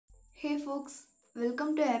Hey folks,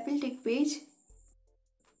 welcome to Apple Tech page.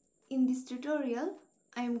 In this tutorial,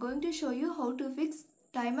 I am going to show you how to fix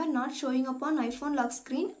timer not showing up on iPhone lock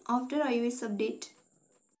screen after iOS update.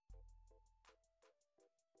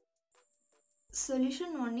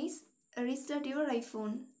 Solution 1 is restart your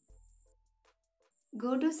iPhone.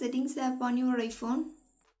 Go to Settings app on your iPhone.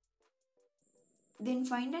 Then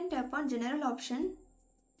find and tap on General option.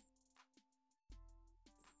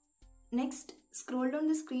 Next, scroll down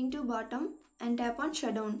the screen to bottom and tap on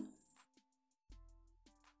Shutdown.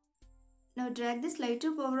 Now drag the slide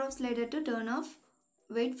to power off slider to turn off.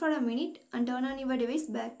 Wait for a minute and turn on your device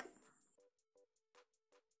back.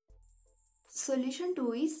 Solution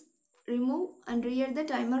 2 is remove and re-add the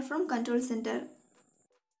timer from Control Center.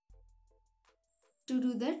 To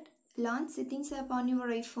do that, launch Settings app on your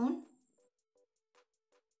iPhone.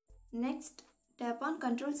 Next, tap on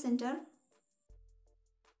Control Center.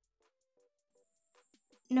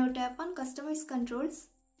 Now tap on Customize Controls.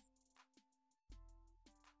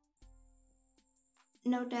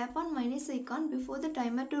 Now tap on minus icon before the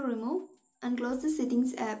timer to remove and close the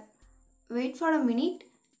Settings app. Wait for a minute.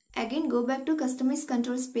 Again go back to Customize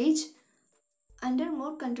Controls page. Under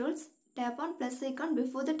More Controls, tap on plus icon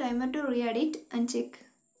before the timer to re-add it and check.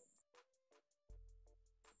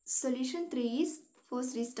 Solution 3 is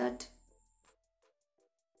force restart.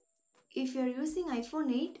 If you are using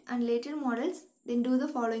iPhone 8 and later models, then do the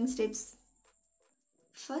following steps.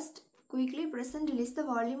 First, quickly press and release the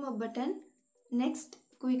volume up button. Next,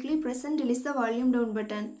 quickly press and release the volume down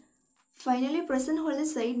button. Finally, press and hold the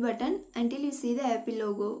side button until you see the Apple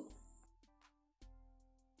logo.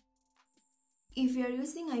 If you are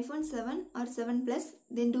using iPhone 7 or 7 Plus,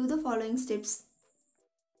 then do the following steps.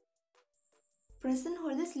 Press and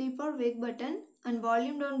hold the sleep or wake button and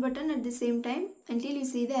volume down button at the same time until you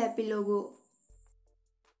see the Apple logo.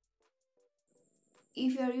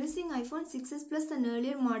 If you are using iPhone 6s Plus and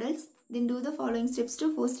earlier models, then do the following steps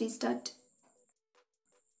to force restart.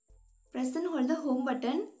 Press and hold the home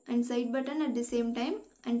button and side button at the same time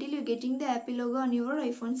until you are getting the Apple logo on your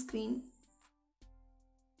iPhone screen.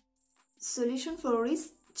 Solution 4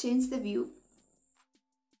 is change the view.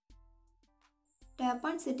 Tap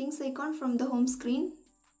on Settings icon from the home screen.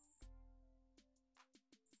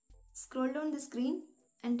 Scroll down the screen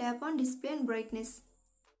and tap on Display and Brightness.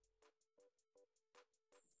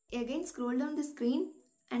 Again scroll down the screen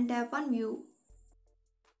and tap on View.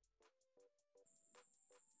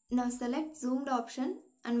 Now select Zoomed option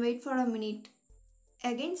and wait for a minute.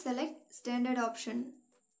 Again select Standard option.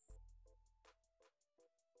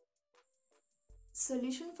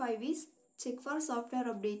 Solution 5 is check for software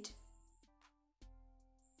update.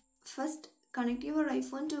 First, connect your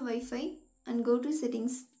iPhone to Wi-Fi and go to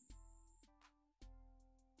Settings.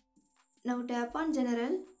 Now tap on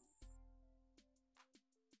General.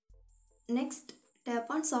 Next, tap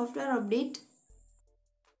on Software Update.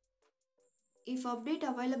 If update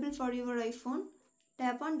available for your iPhone,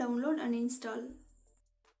 tap on Download and install.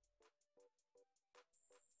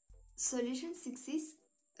 Solution 6 is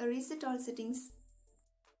reset all settings.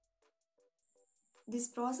 This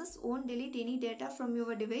process won't delete any data from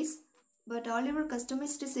your device, but all your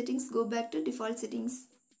customized settings go back to default settings.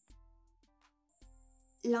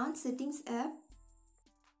 Launch Settings app.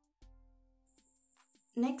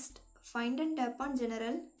 Next, find and tap on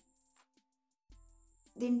General.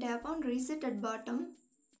 Then tap on Reset at bottom.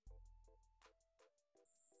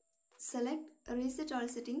 Select Reset all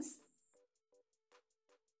settings.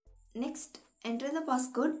 Next, enter the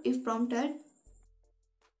passcode if prompted.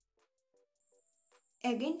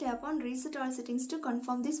 Again tap on Reset all settings to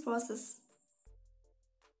confirm this process.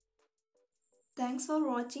 Thanks for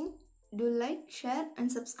watching. Do like, share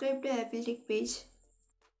and subscribe to Apple Tech page.